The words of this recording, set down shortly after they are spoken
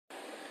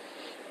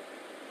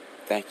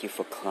Thank you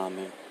for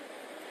coming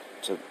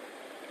to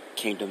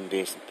Kingdom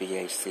Business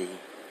BAC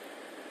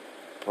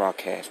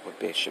broadcast with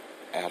Bishop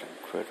Adam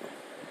Criddle.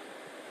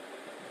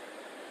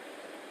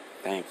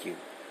 Thank you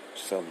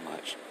so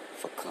much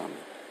for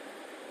coming.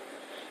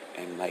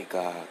 And may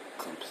God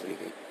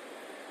complete it.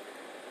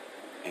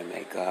 And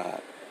may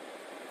God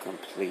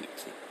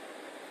complete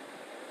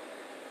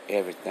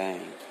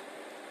everything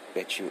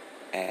that you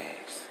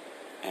ask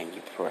and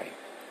you pray.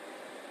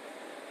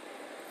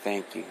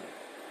 Thank you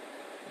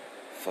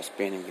for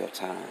spending your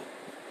time.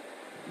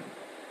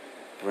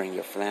 Bring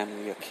your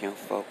family, your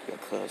kinfolk, your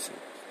cousins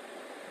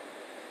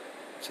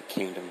to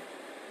Kingdom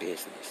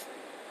Business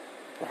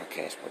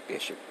broadcast with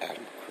Bishop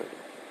Adam Criddle.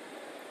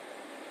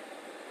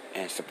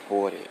 And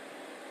support it.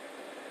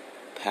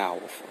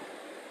 Powerful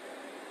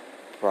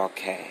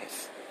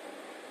broadcast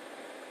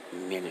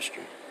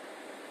ministry.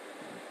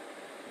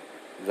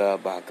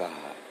 Love by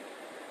God.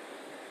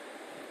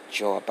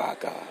 Joy by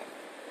God.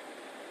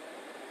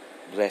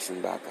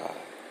 Blessing by God.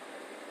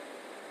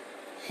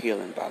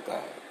 Healing by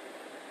God.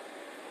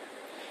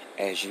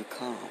 As you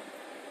come,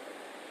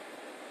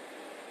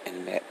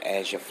 and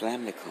as your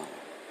family come,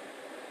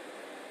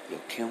 your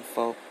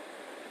kinfolk,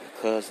 your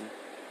cousin,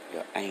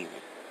 your aunt,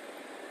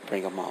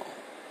 bring them all.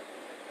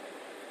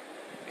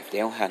 If they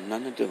don't have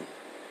nothing to do,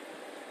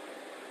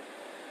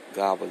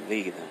 God will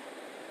lead them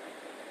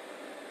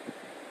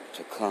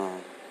to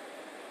come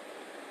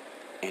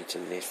and to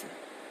listen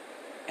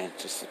and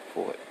to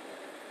support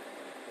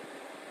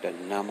the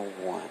number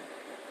one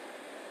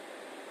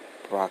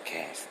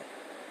broadcasting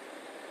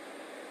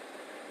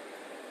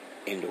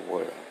in the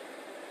world,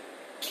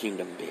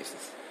 Kingdom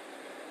Business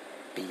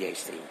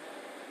BAC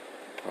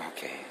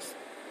broadcast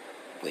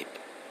with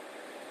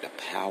the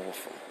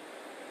powerful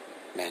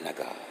man of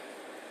God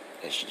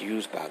that's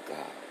used by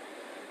God,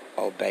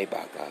 obeyed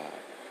by God,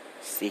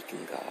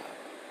 seeking God,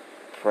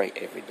 pray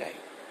every day,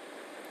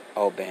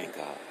 obeying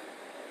God.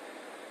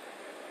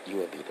 You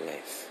will be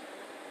blessed.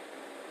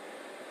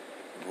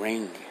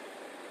 Bring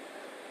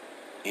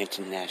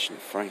international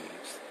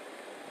friends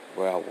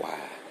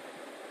worldwide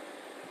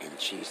in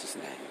Jesus'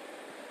 name.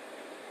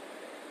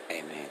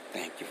 Amen.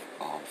 Thank you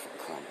all for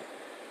coming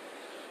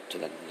to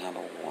the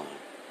number one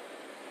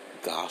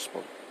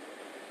gospel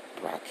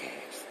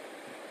broadcast,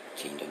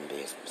 Kingdom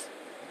Business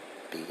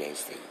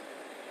BAC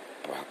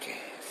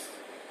broadcast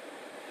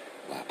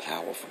by a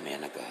powerful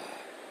man of God,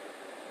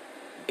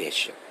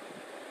 Bishop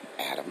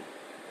Adam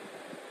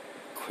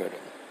Criddle.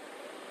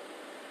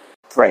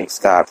 Praise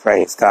God,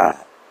 praise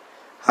God.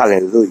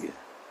 Hallelujah.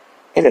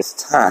 It is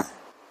time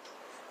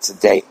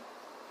today.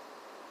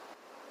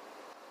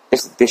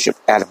 This is Bishop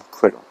Adam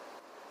Criddle.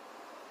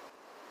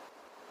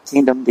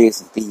 Kingdom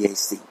Business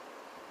BAC.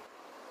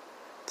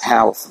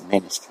 Powerful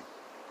ministry.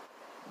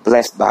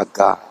 Blessed by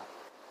God.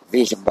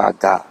 Vision by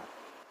God.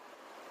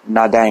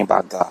 Ordained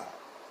by God.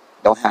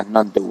 Don't have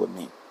nothing to do with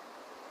me.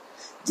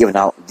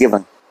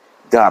 Giving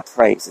God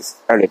praises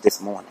early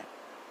this morning.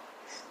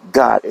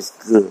 God is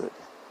good.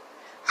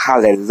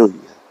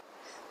 Hallelujah.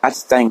 I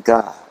just thank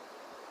God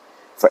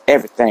for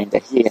everything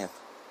that He has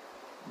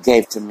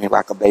gave to me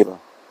like a baby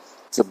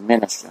to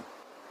minister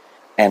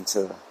and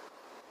to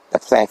the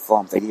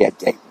platforms that He had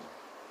gave me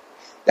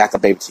that I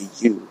could be able to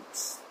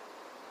use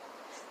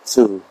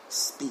to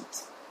speak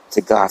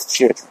to God's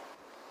children.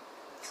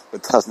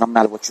 Because no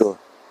matter what you're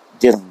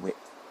dealing with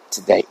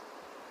today,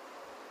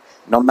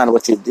 no matter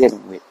what you're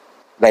dealing with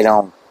later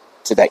on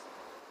today,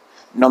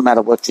 no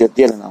matter what you're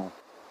dealing on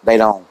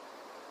later on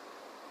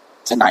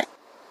tonight,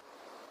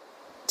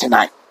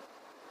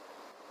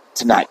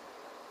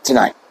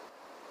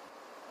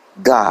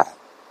 God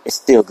is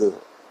still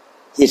good.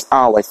 He's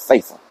always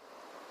faithful.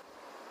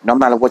 No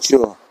matter what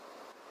your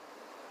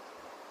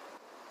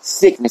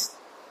sickness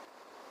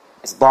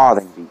is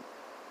bothering you,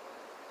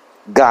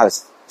 God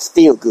is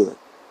still good.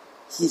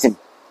 He's in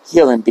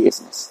healing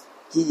business.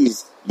 He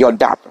is your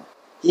doctor.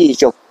 He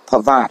is your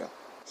provider.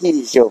 He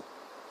is your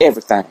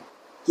everything.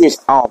 He is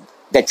all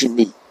that you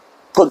need.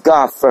 Put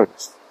God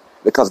first.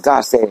 Because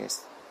God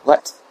says,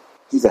 what?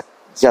 He's a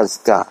jealous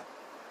God.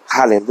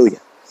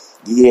 Hallelujah.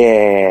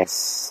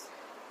 Yes,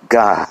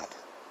 God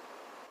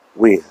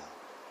will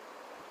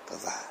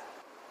provide.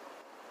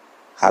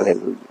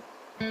 Hallelujah.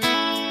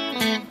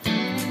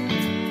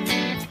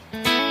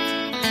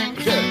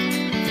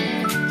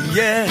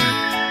 Yeah.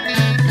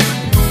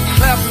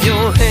 Clap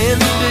your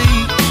hands,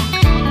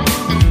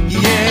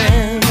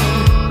 yeah.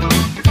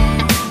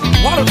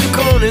 Why don't you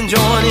come on and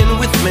join in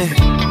with me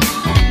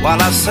while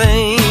I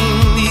sing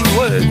these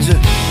words?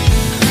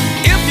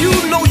 If you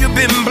know you've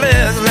been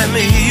blessed, let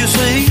me hear you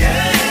say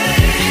yes.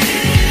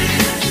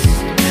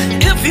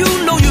 If you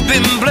know you've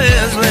been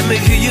blessed, let me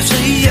hear you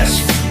say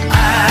yes,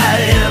 I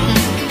am.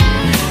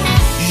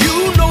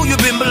 You know you've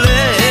been blessed.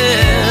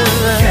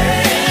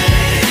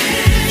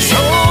 Show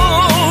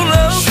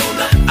love.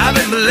 I've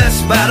been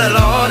blessed by the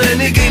Lord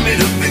and He gave me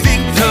the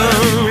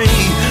victory.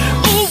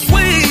 Oh,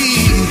 wait,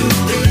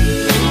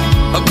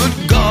 a good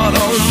God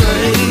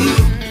Almighty.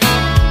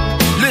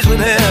 Listen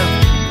here.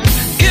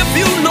 If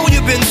you know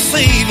you've been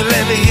saved,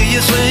 let me hear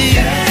you say,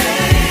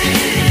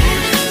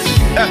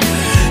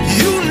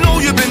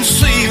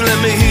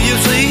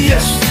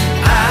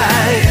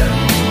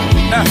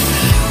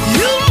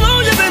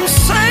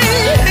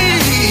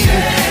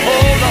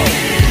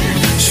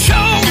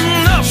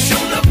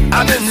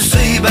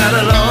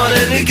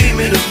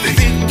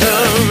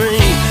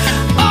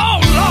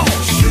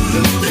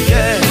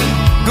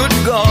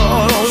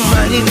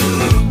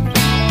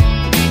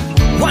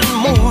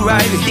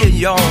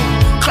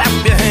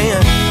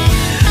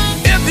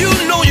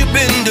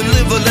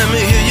 delivered, let me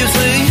hear you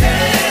say.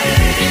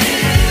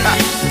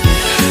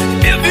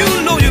 If you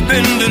know you've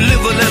been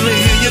delivered, let me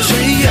hear you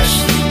say yes.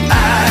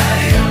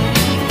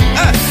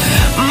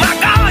 My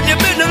God, you've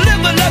been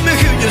delivered, let me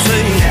hear you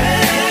say.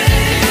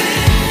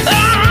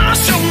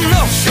 Sure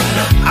enough,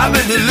 I've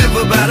been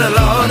delivered by the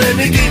Lord, and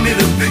He gave me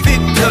the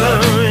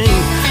victory.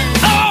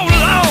 Oh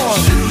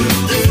Lord,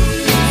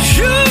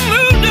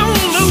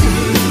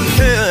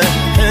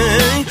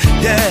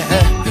 yeah.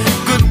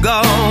 Good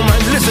God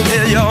Almighty, listen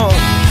here, y'all.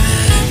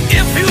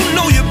 If you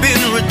know you've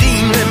been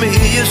redeemed, let me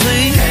hear you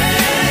say.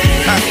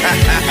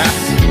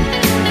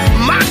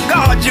 My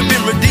God, you've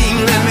been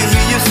redeemed, let me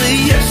hear you say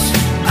yes.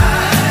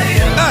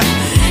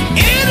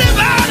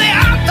 Anybody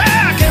out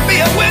there can be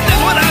a witness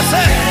when I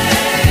say,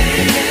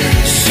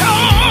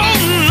 sure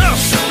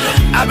enough,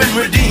 I've been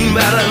redeemed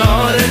by the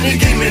Lord, and He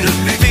gave me the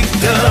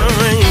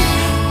victory.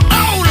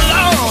 Oh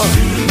Lord,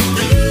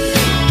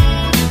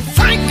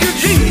 thank you,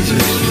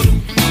 Jesus.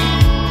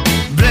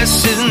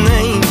 Bless His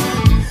name.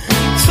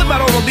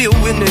 Somebody ought to be a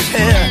witness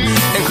here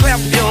and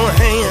clap your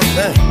hands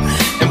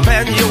and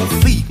pat your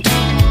feet.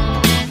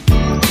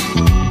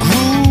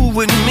 Groove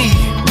with me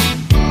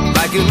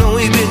like you know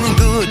He's been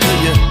good to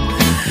you,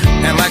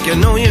 and like you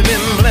know you've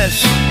been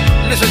blessed.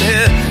 Listen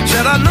here,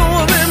 said I know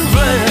I've been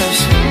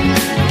blessed.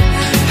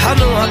 I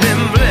know I've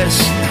been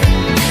blessed.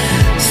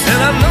 Said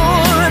I know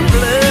I've been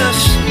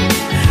blessed.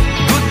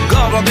 Good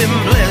God, I've been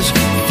blessed.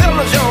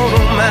 Fellas, y'all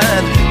don't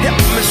mind, help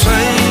me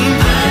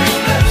sing.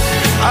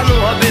 I know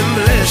I've been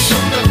blessed.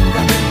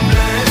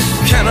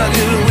 Can I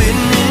get a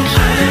witness?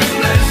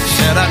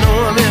 Said I know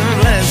I've been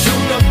blessed.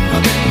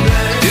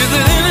 Is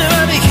there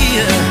anybody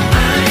here?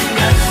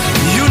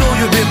 You know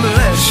you've been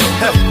blessed.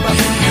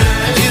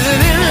 Is there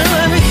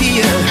anybody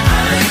here?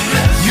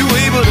 You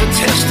able to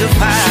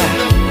testify?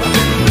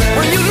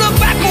 When you look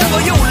back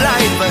over your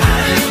life,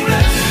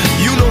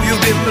 you know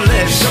you've been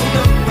blessed.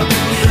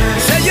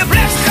 Say you're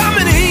blessed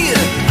coming in,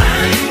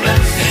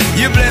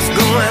 you're blessed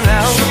going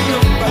out.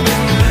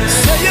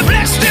 Say you're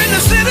blessed in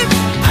the city,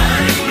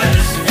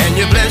 and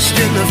you're blessed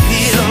in the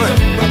field.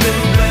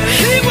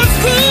 He was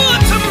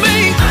good to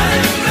me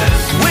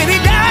when He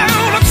died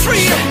on a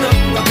tree.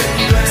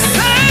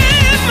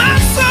 Saved my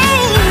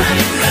soul,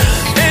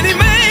 and He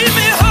made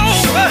me whole.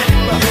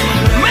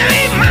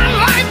 Made my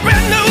life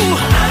brand new.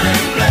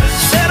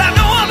 Said I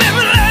know I've been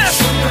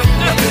blessed.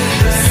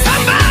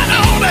 Somebody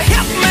ought to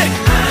help me.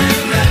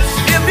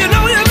 If you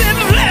know you've been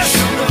blessed,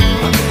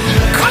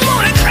 come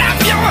on and clap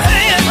your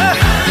hands.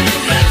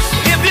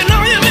 If you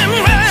know you've been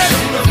blessed.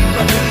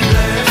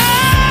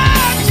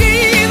 Ah,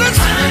 Jesus.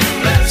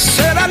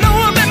 Said I know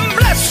I've been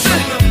blessed.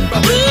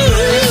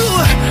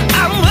 Ooh,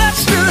 I'm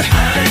blessed.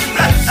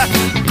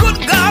 Good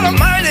God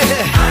Almighty.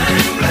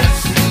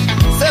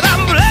 Said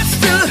I'm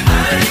blessed.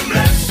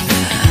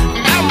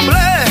 I'm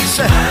blessed.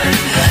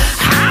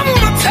 I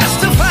want to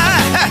testify.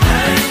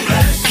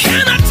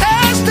 Can I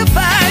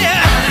testify?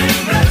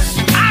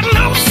 I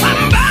know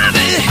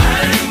somebody.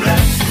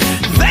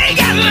 They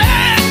got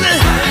legs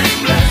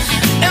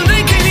and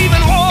they can't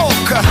even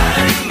walk.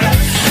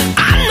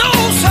 I know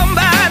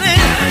somebody.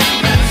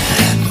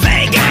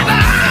 They got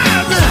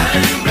eyes,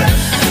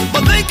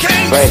 but they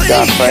can't Praise see.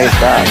 God, praise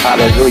God,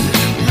 hallelujah.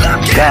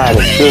 God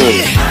is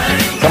good.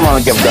 Come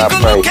on, give God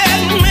praise.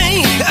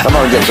 Come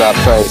on, give God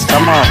praise.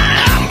 Come on.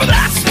 I'm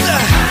blessed.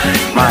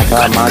 My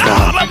God, my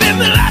God. I've been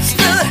blessed.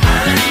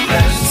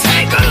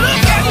 Take a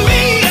look at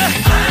me.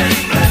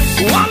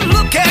 One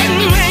look at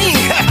me.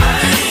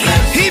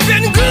 He's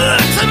been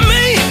good to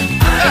me.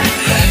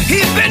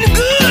 He's been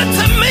good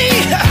to me.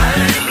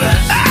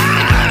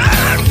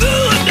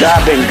 Good. God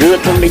been good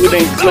to me. He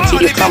been good to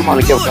you. Come on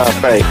and give God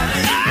praise.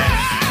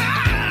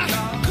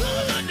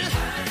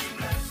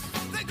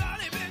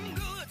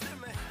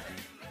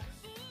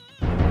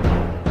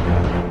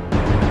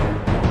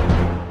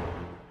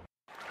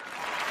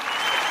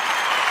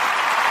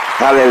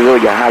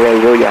 Hallelujah,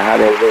 hallelujah,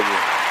 hallelujah.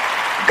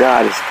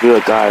 God is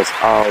good. God is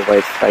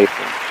always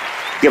faithful.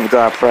 Give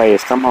God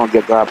praise. Come on,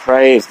 give God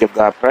praise. Give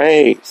God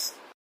praise.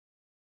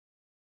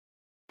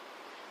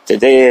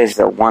 Today is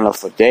a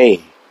wonderful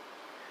day.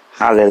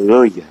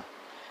 Hallelujah.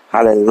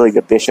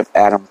 Hallelujah. Bishop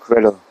Adam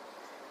Criddle.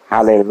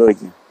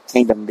 Hallelujah.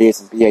 Kingdom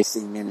Business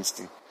BAC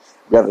Ministry.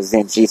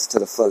 Represent Jesus to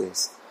the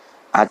fullest.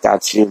 I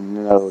thought you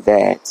know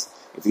that.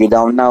 If you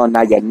don't know,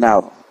 now you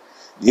know.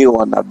 You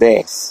are the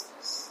best.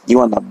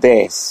 You are the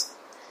best.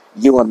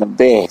 You are the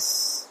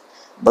best.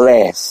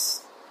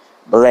 Bless.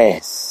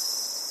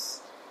 Bless.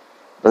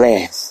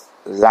 Bless.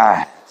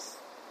 Live.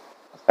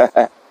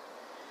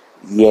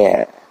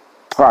 Yeah.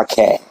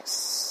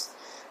 Podcast.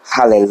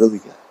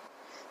 Hallelujah.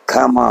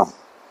 Come on.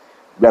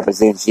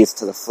 Represent Jesus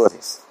to the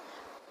fullest.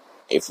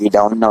 If you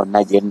don't know, now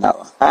you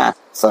know.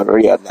 For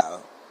real though.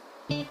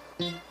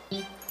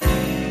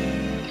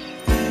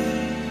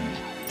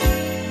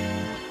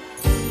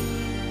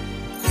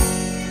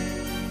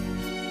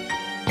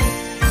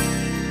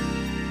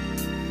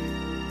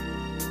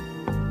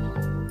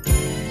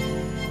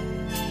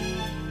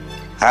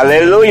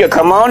 Hallelujah.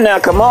 Come on now.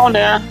 Come on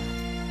now.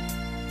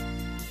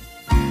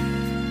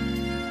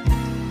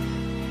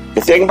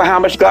 You're thinking about how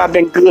much God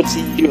been good to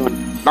you.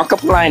 Don't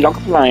complain.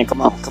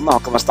 Come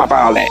on. Stop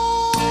all that.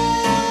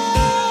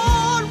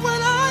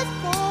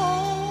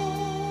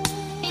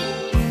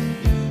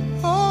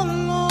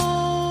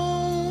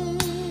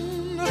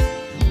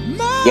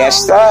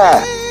 Yes,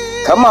 sir.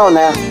 Come on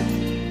now.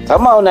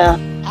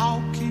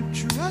 I'll keep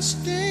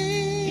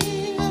trusting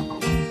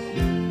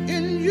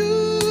in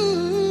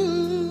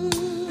you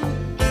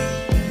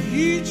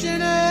each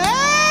and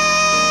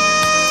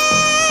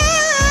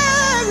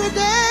every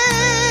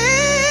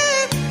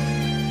day,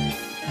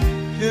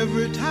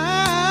 every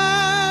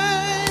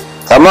time.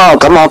 Come on.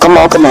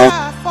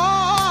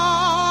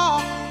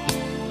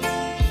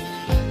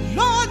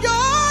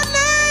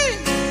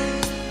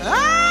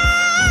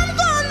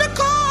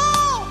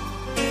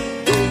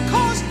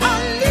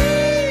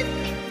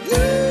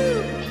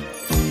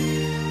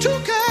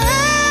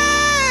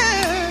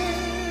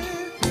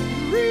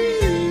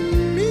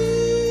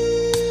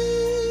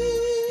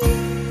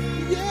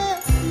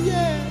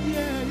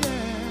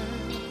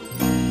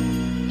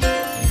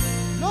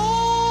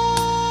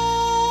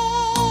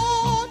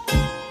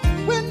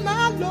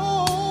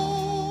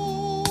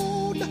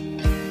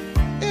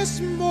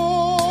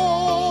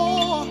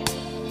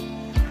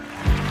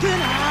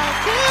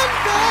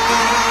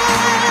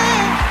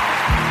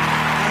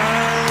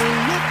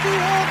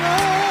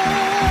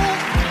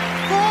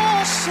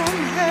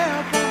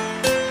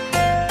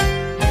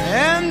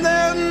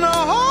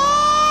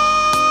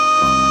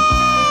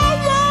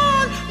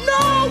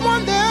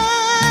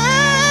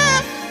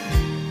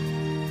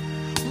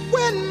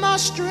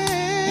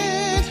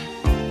 Strength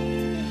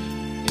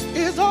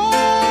is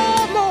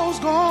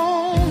almost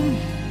gone.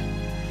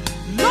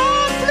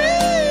 Lord,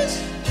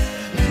 please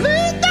don't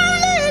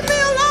leave me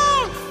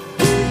alone,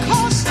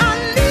 because I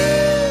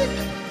need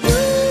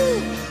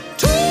you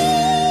to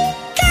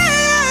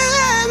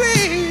carry me.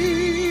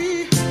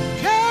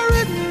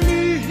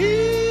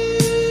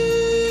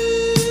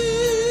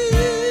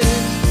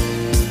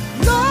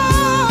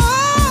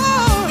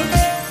 Lord,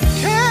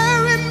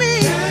 carry me.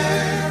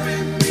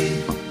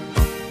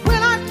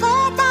 When I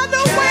fall by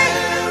the way,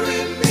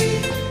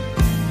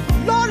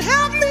 Lord,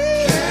 help me.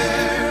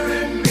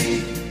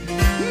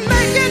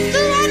 Make it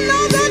through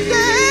another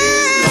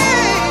day.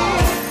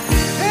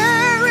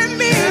 Carry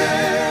me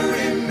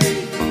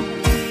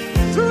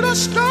through the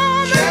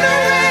storm and the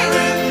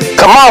rain.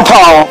 Come on,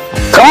 Paul.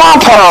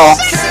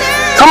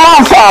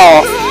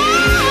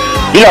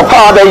 You know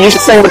Paul that used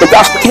to sing with the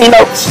gospel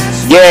keynotes?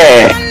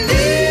 Yeah.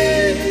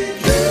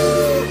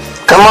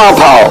 Come on,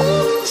 Paul.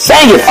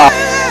 Sing it, Paul.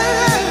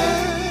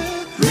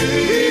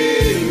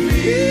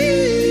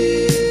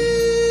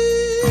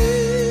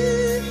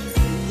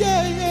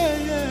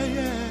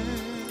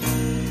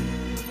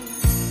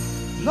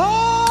 Lord,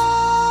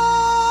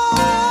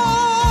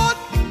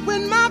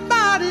 when my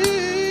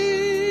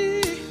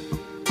body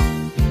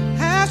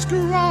has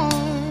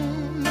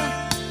grown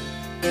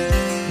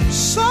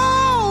so,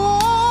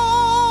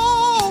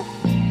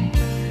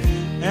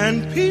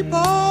 and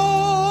people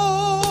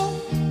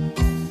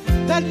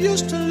that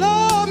used to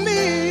love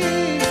me,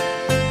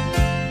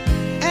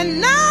 and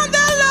now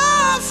their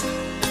love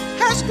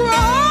has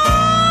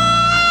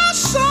grown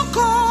so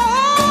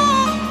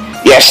cold.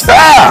 Yes,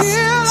 sir.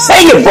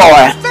 Sing it,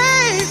 boy.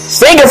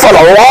 Sing it for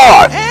the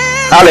Lord.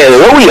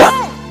 Hallelujah.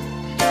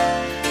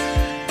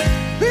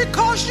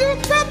 Because you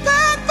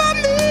prepared for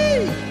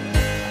me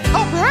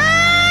a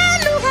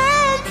brand new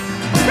home.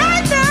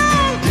 Right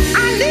now, I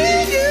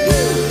need you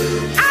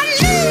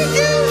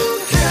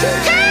to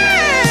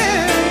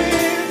carry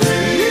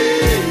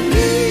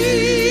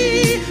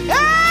me.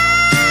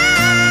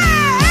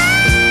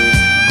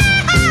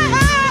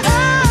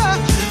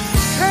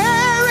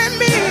 Carry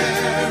me.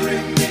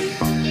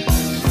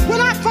 When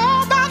I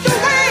fall by the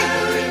way,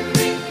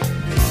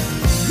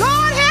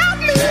 Lord, help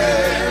me.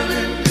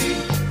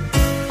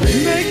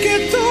 Make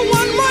it through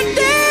one more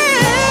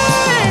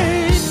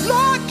day.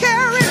 Lord,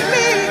 carry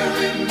me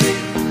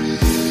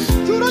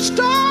through the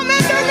storm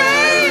and the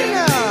rain,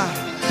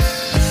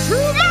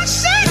 through my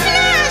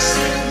sickness,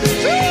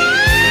 through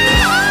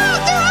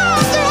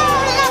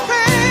all my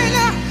pain.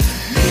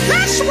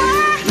 That's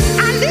why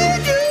I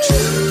need you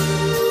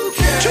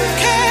to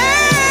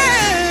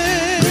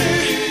carry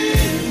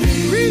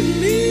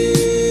me.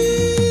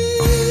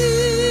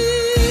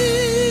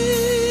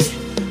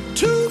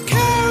 To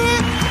carry.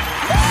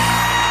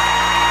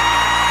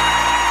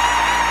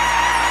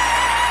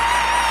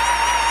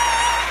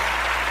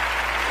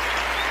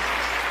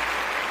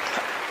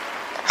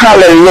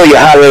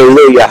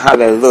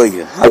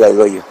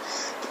 Hallelujah.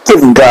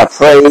 Giving God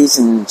praise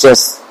and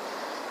just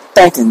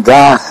thanking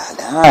God.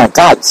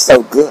 God is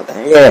so good.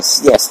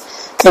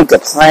 Yes. Can't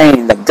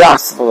complain. The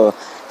gospel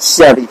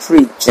shall be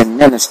preached and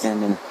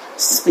ministering and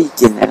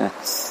speaking and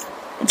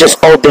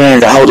just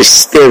obeying the Holy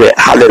Spirit.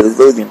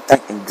 Hallelujah.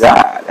 Thanking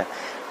God.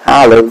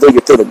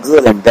 Hallelujah. Through the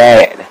good and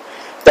bad.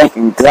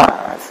 Thanking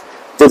God.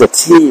 Through the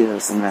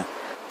tears and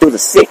through the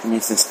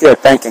sickness, and still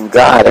thanking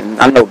God. And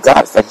I know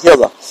God's a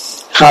healer.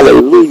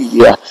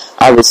 Hallelujah.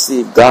 I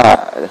receive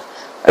God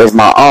as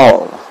my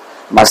all,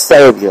 my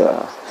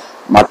Savior,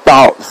 my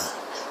thought.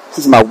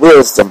 He's my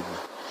wisdom,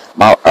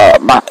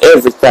 my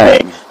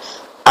everything.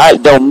 I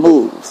don't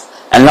move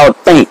and don't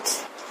think.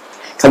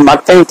 Because my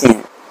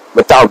thinking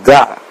without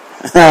God,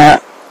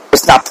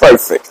 it's not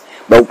perfect.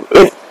 But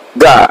with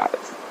God,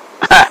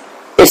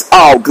 it's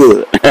all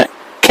good.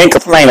 Can't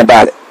complain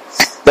about it.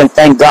 Then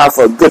thank God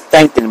for a good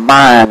thinking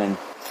mind and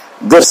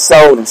good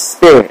soul and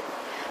spirit.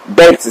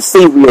 Be able to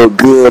see real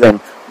good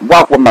and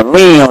walk with my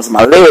limbs,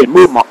 my legs,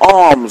 move my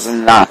arms,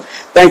 and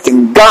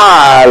thanking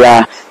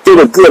God through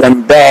the good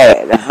and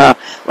bad.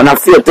 When I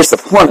feel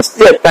disappointed,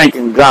 still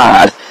thanking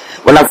God.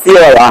 When I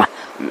feel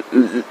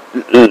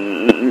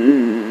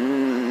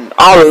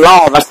all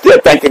alone, I'm still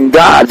thanking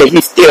God that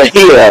He's still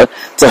here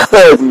to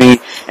hug me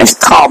and to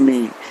call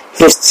me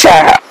His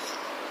child.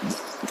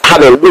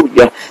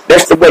 Hallelujah.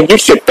 That's the way you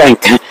should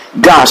thank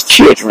God's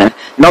children.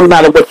 No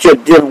matter what you're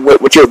dealing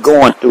with, what you're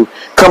going through,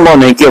 come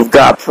on and give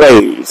God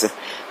praise.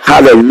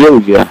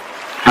 Hallelujah.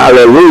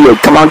 Hallelujah.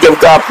 Come on, give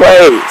God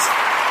praise.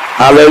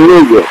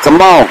 Hallelujah.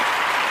 Come on.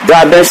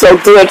 God been so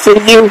good to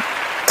you.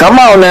 Come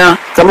on now.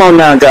 Come on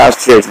now,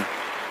 God's children.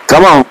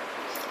 Come on.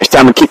 It's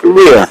time to keep it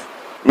real.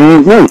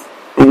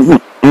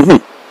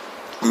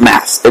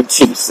 Master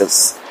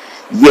Jesus.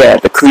 Yeah,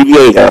 the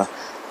creator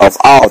of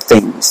all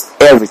things,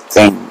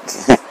 everything.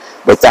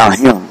 Without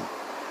Him,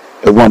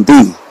 it won't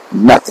be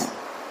nothing.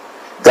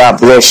 God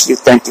bless you.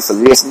 Thank you for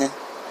listening.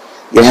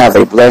 You have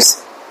a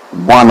blessed,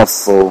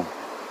 wonderful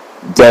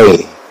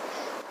day.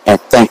 And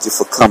thank you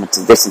for coming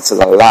to listen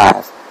to the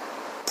live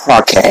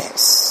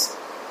podcast.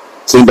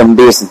 Kingdom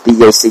Business,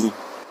 BAC,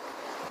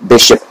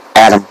 Bishop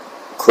Adam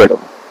Criddle.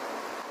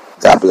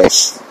 God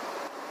bless you.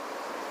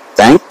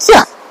 Thank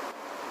you.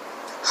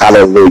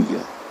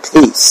 Hallelujah.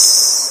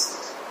 Peace.